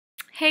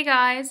Hey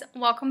guys,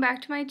 welcome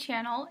back to my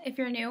channel. If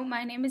you're new,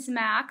 my name is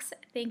Max.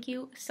 Thank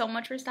you so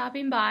much for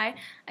stopping by.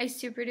 I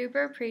super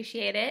duper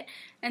appreciate it.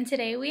 And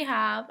today we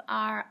have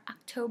our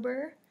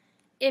October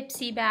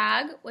Ipsy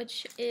bag,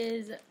 which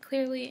is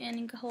clearly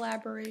in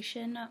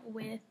collaboration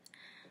with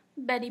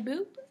Betty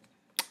Boop,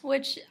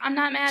 which I'm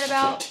not mad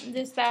about.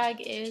 This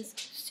bag is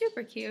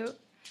super cute.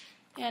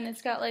 And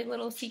it's got like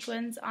little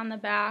sequins on the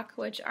back,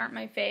 which aren't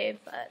my fave,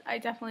 but I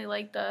definitely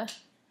like the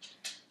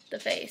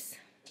face.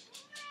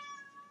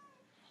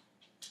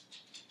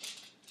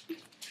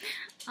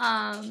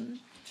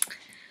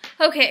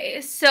 Okay,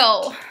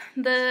 so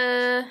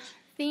the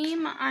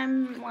theme,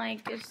 I'm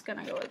like just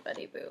gonna go with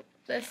Betty Boop.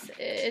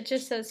 It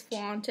just says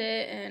flaunt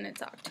it, and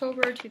it's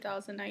October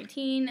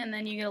 2019, and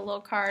then you get a little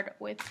card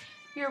with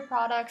your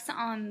products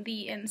on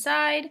the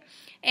inside.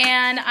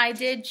 And I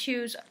did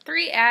choose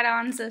 3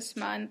 add-ons this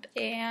month,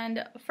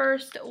 and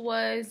first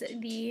was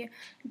the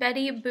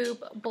Betty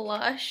Boop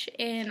blush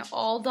in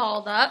All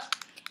Dolled Up,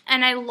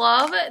 and I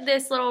love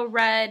this little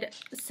red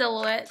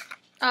silhouette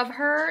of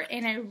her,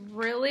 and I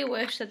really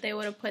wish that they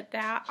would have put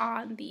that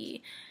on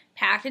the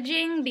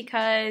packaging,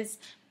 because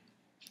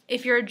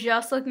if you're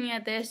just looking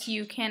at this,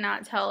 you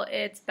cannot tell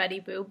it's Betty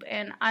Boop,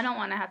 and I don't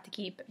want to have to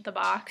keep the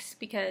box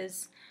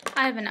because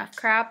I have enough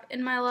crap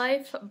in my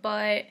life.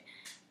 But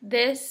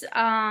this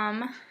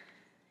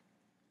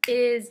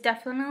is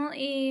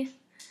definitely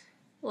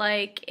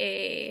like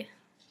a,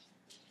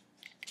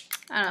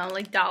 I don't know,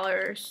 like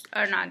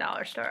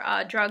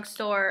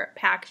drugstore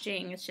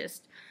packaging. It's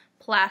just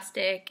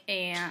plastic,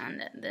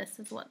 and this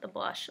is what the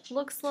blush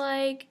looks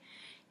like.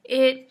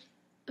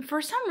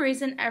 For some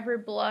reason, every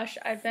blush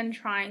I've been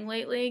trying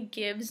lately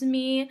gives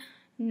me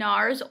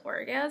NARS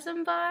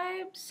Orgasm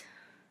vibes,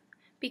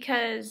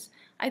 because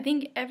I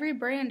think every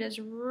brand is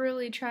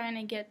really trying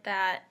to get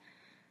that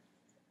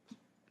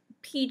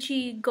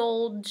peachy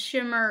gold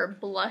shimmer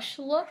blush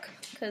look,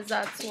 because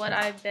that's what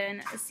I've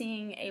been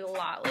seeing a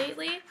lot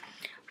lately.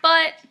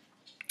 But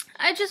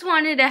I just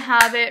wanted to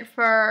have it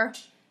for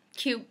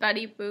cute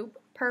Betty Boop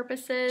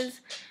purposes,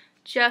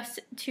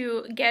 just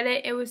to get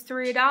it. It was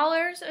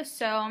 $3,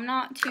 so I'm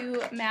not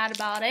too mad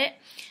about it.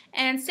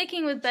 And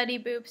sticking with Betty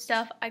Boop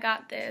stuff, I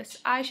got this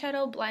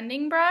eyeshadow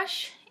blending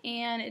brush,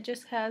 and it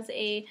just has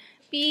a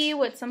bee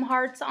with some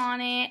hearts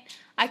on it.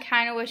 I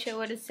kind of wish it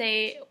would have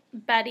said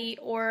Betty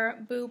or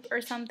Boop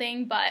or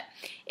something, but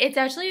it's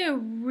actually a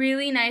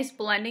really nice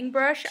blending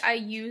brush. I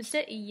used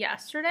it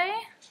yesterday,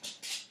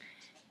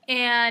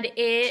 and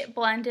it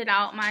blended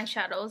out my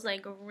shadows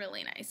like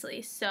really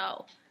nicely,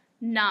 so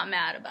not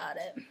mad about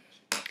it.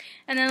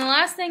 And then the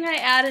last thing I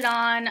added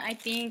on, I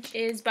think,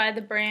 is by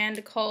the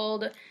brand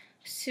called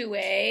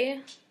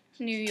Sue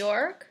New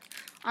York,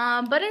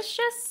 but it's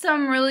just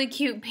some really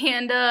cute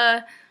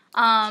panda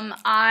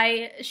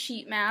eye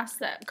sheet masks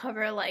that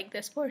cover like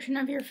this portion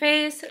of your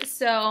face,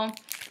 so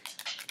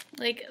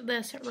like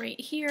this right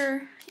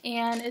here.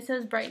 And it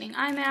says brightening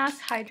eye mask,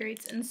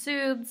 hydrates and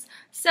soothes.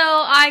 So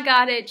I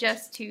got it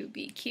just to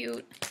be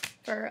cute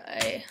for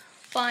a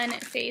fun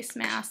face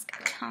mask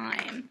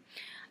time.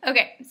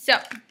 Okay, so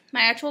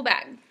my actual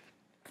bag.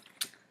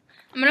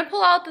 I'm going to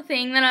pull out the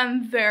thing that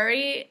I'm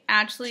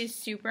actually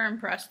super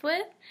impressed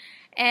with.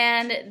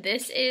 And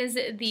this is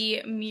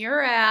the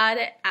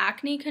Murad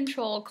Acne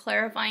Control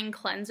Clarifying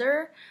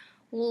Cleanser.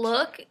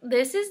 Look,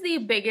 this is the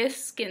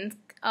biggest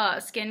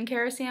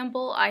skincare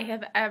sample I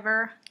have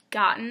ever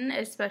gotten,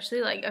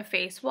 especially like a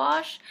face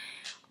wash.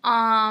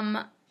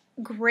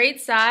 Great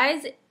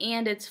size,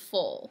 and it's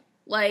full.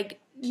 Like,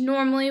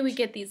 normally we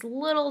get these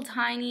little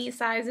tiny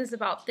sizes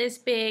about this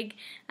big,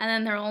 and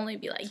then there'll only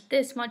be like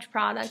this much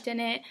product in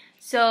it.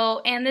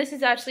 So, and this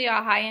is actually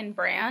a high-end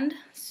brand,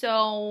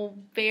 so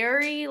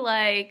very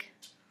like,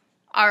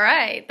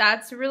 alright,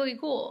 that's really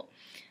cool.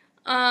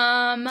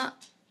 I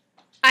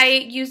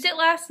used it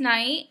last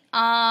night,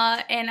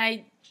 and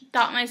I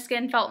thought my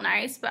skin felt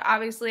nice, but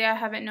obviously I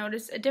haven't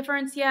noticed a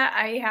difference yet.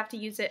 I have to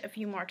use it a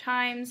few more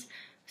times,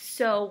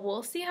 so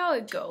we'll see how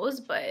it goes,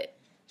 but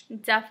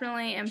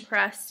definitely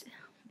impressed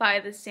by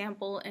the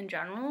sample in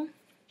general.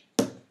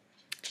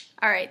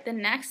 Alright, the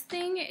next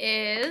thing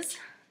is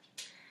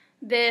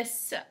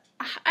this,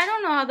 I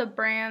don't know how the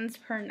brand's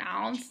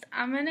pronounced.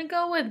 I'm going to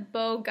go with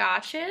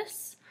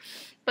Bogachis,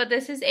 but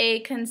this is a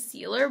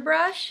concealer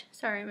brush.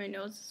 Sorry, my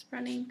nose is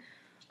running.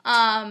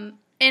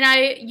 And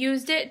I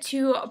used it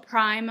to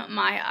prime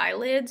my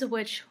eyelids,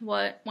 which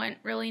went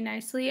really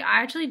nicely.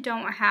 I actually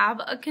don't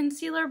have a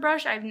concealer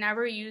brush. I've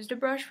never used a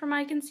brush for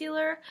my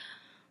concealer,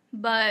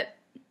 but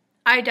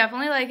I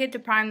definitely like it to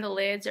prime the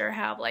lids or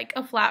have like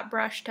a flat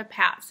brush to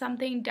pat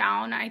something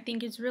down. I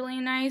think it's really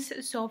nice,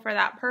 so for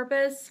that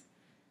purpose,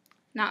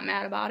 not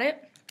mad about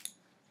it.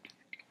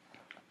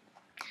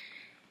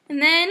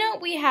 And then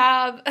we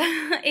have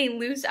a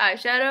loose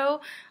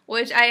eyeshadow,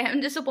 which I am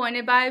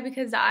disappointed by,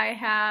 because I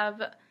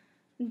have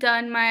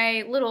done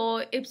my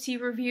little Ipsy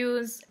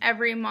reviews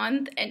every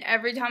month, and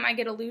every time I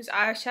get a loose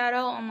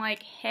eyeshadow, I'm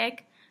like,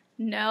 heck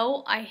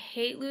no, I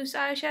hate loose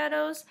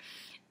eyeshadows.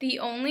 The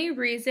only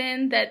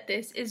reason that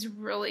this is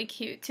really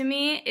cute to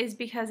me is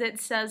because it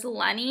says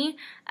Lenny,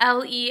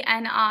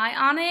 L-E-N-I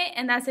on it,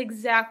 and that's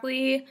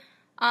exactly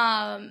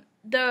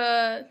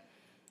the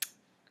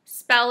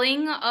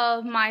spelling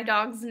of my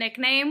dog's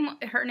nickname.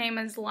 Her name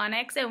is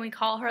Lennox, and we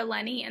call her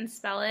Lenny and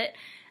spell it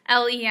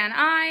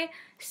L-E-N-I.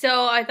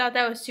 So I thought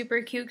that was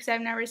super cute because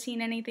I've never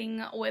seen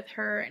anything with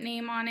her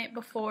name on it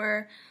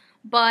before.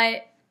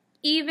 But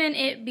even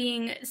it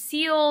being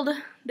sealed,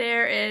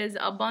 there is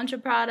a bunch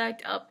of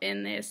product up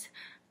in this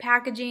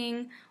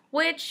packaging,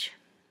 which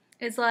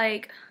is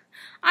like,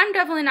 I'm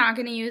definitely not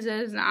going to use it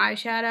as an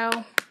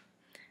eyeshadow,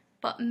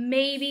 but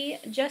maybe,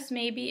 just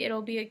maybe,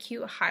 it'll be a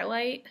cute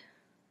highlight.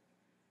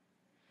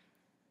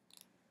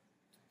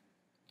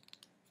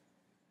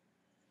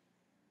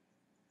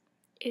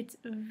 It's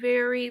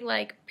very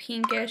like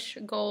pinkish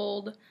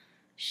gold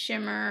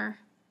shimmer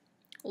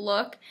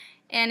look.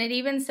 And it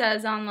even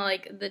says on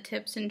like the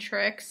tips and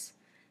tricks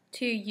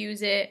to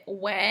use it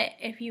wet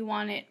if you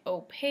want it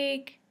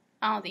opaque.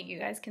 I don't think you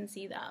guys can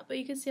see that, but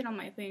you can see it on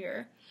my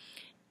finger.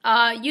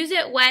 Use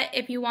it wet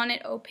if you want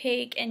it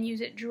opaque, and use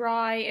it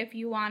dry if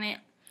you want it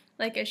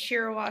like a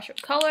sheer wash of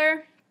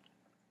color.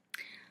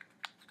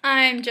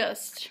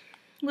 Loose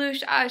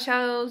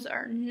eyeshadows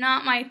are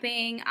not my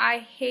thing. I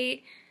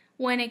hate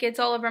when it gets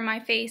all over my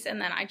face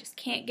and then I just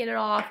can't get it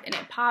off and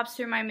it pops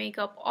through my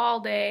makeup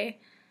all day.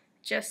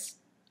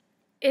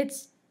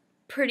 It's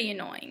pretty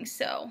annoying,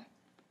 so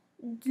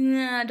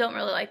I don't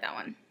really like that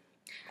one.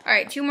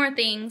 Alright, 2 more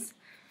things.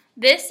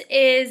 This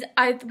is,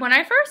 when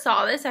I first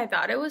saw this, I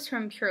thought it was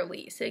from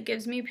Purlisse. It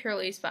gives me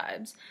Purlisse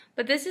vibes.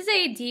 But this is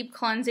a deep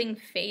cleansing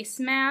face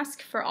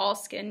mask for all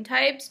skin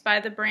types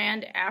by the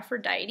brand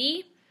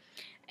Aphrodite.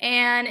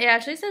 And it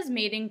actually says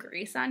made in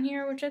Greece on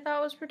here, which I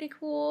thought was pretty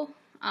cool.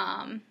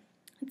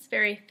 It's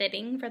very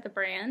fitting for the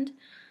brand.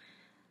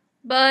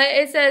 But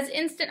it says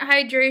instant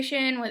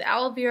hydration with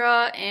aloe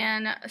vera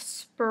and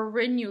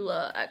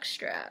spirulina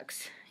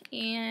extracts.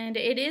 And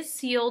it is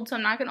sealed, so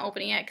I'm not going to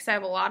open it yet because I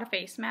have a lot of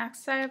face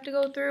masks I have to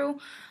go through.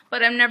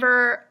 But I'm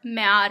never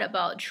mad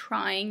about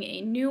trying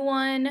a new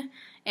one.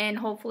 And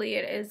hopefully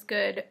it is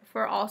good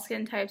for all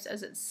skin types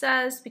as it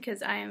says,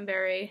 because I am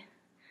very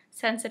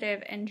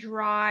sensitive and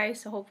dry.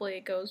 So hopefully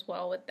it goes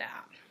well with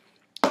that.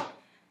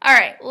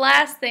 Alright,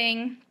 last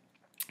thing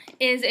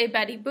is a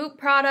Betty Boop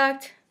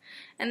product.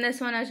 And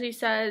this one actually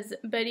says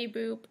Betty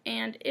Boop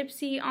and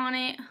Ipsy on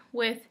it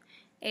with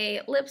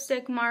a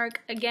lipstick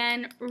mark.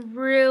 Again,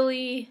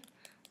 really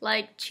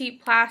like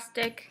cheap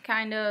plastic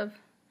kind of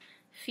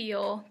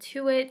feel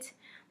to it.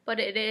 But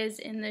it is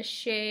in the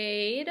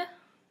shade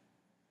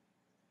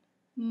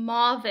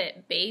Mauve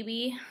It,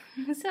 baby.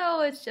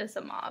 So it's just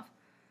a mauve.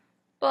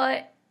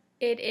 But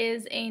it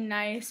is a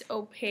nice,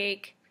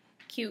 opaque,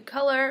 cute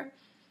color.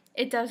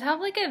 It does have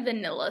like a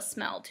vanilla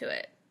smell to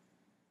it.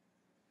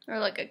 Or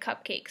like a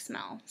cupcake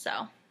smell,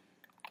 so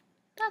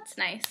that's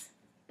nice.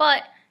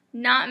 But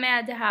not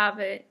mad to have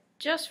it,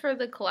 just for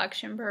the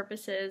collection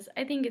purposes.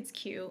 I think it's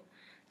cute,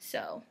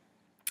 so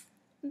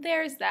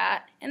there's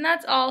that. And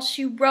that's all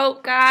she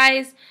wrote,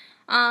 guys.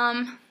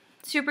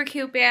 Super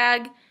cute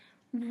bag.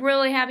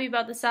 Really happy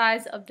about the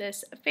size of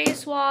this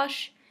face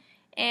wash.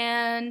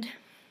 And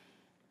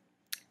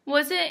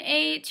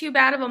wasn't too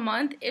bad of a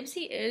month.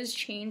 Ipsy is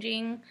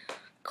changing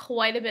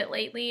quite a bit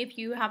lately, if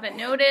you haven't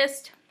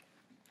noticed.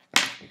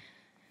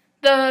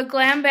 The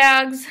glam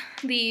bags,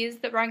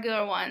 the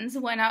regular ones,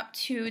 went up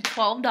to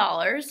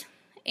 $12,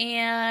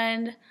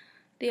 and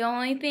the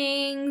only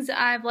things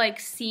I've like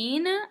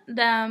seen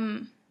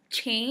them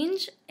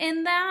change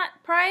in that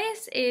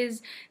price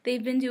is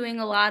they've been doing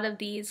a lot of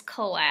these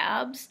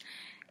collabs,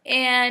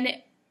 and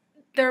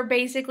they're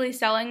basically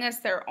selling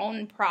us their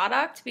own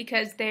product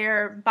because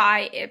they're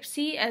by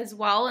Ipsy as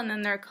well, and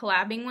then they're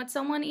collabing with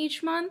someone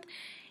each month,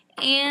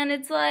 and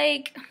it's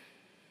like,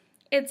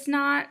 it's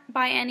not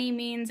by any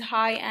means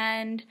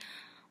high-end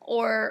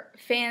or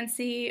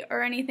fancy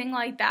or anything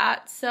like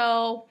that.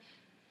 So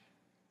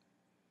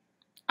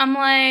I'm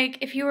like,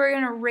 if you were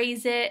going to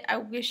raise it, I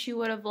wish you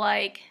would have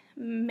like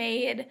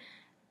made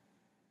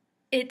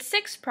it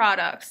 6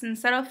 products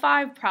instead of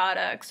 5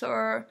 products,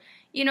 or,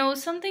 you know,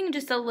 something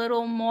just a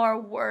little more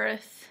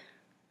worth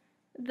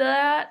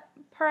that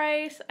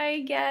price,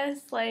 I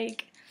guess.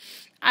 Like,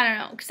 I don't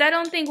know, because I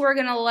don't think we're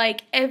going to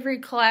like every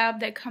collab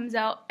that comes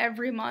out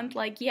every month.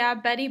 Like, yeah,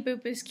 Betty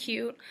Boop is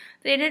cute.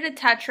 They did a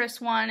Tetris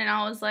one, and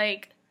I was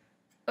like,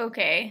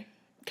 okay,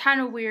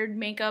 kind of weird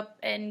makeup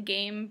and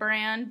game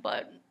brand,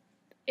 but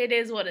it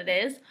is what it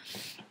is.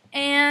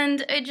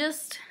 And it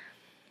just,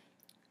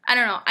 I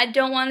don't know, I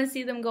don't want to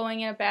see them going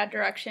in a bad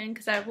direction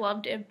because I've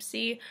loved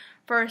Ipsy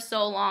for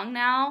so long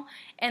now.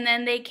 And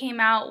then they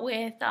came out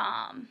with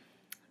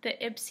the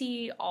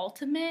Ipsy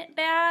Ultimate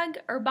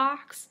bag or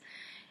box,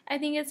 I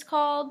think it's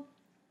called,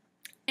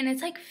 and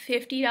it's like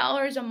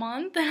 $50 a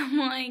month, and I'm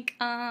like,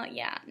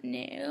 yeah,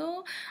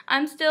 no.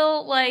 I'm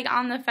still like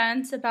on the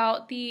fence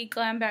about the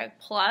Glam Bag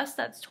Plus,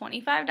 that's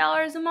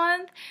 $25 a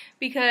month,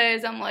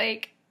 because I'm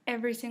like,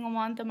 every single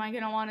month am I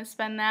going to want to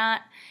spend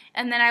that?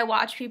 And then I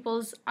watch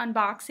people's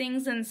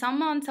unboxings, and some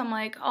months I'm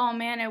like, oh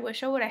man, I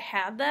wish I would have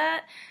had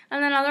that.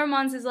 And then other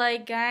months is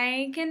like,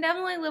 I can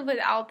definitely live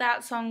without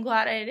that, so I'm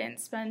glad I didn't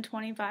spend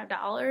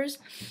 $25.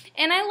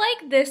 And I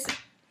like this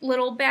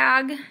little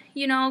bag,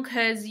 you know,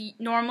 because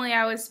normally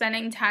I was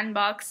spending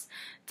 $10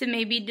 to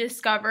maybe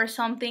discover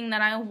something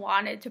that I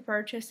wanted to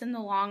purchase in the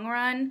long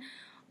run,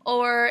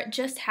 or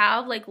just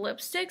have like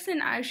lipsticks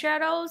and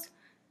eyeshadows.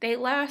 They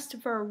last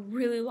for a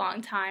really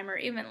long time, or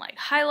even like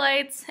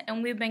highlights,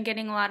 and we've been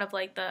getting a lot of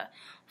like the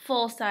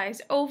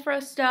full-size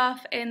Ofra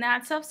stuff, and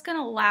that stuff's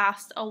gonna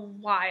last a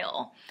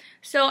while.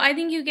 So I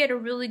think you get a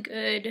really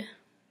good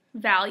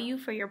value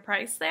for your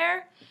price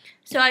there.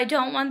 So I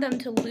don't want them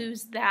to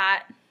lose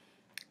that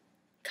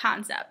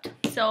concept.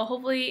 So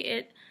hopefully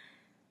it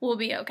will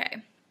be okay.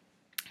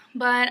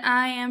 But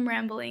I am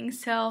rambling,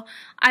 so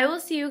I will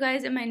see you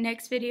guys in my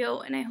next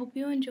video, and I hope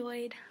you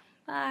enjoyed.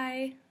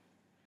 Bye.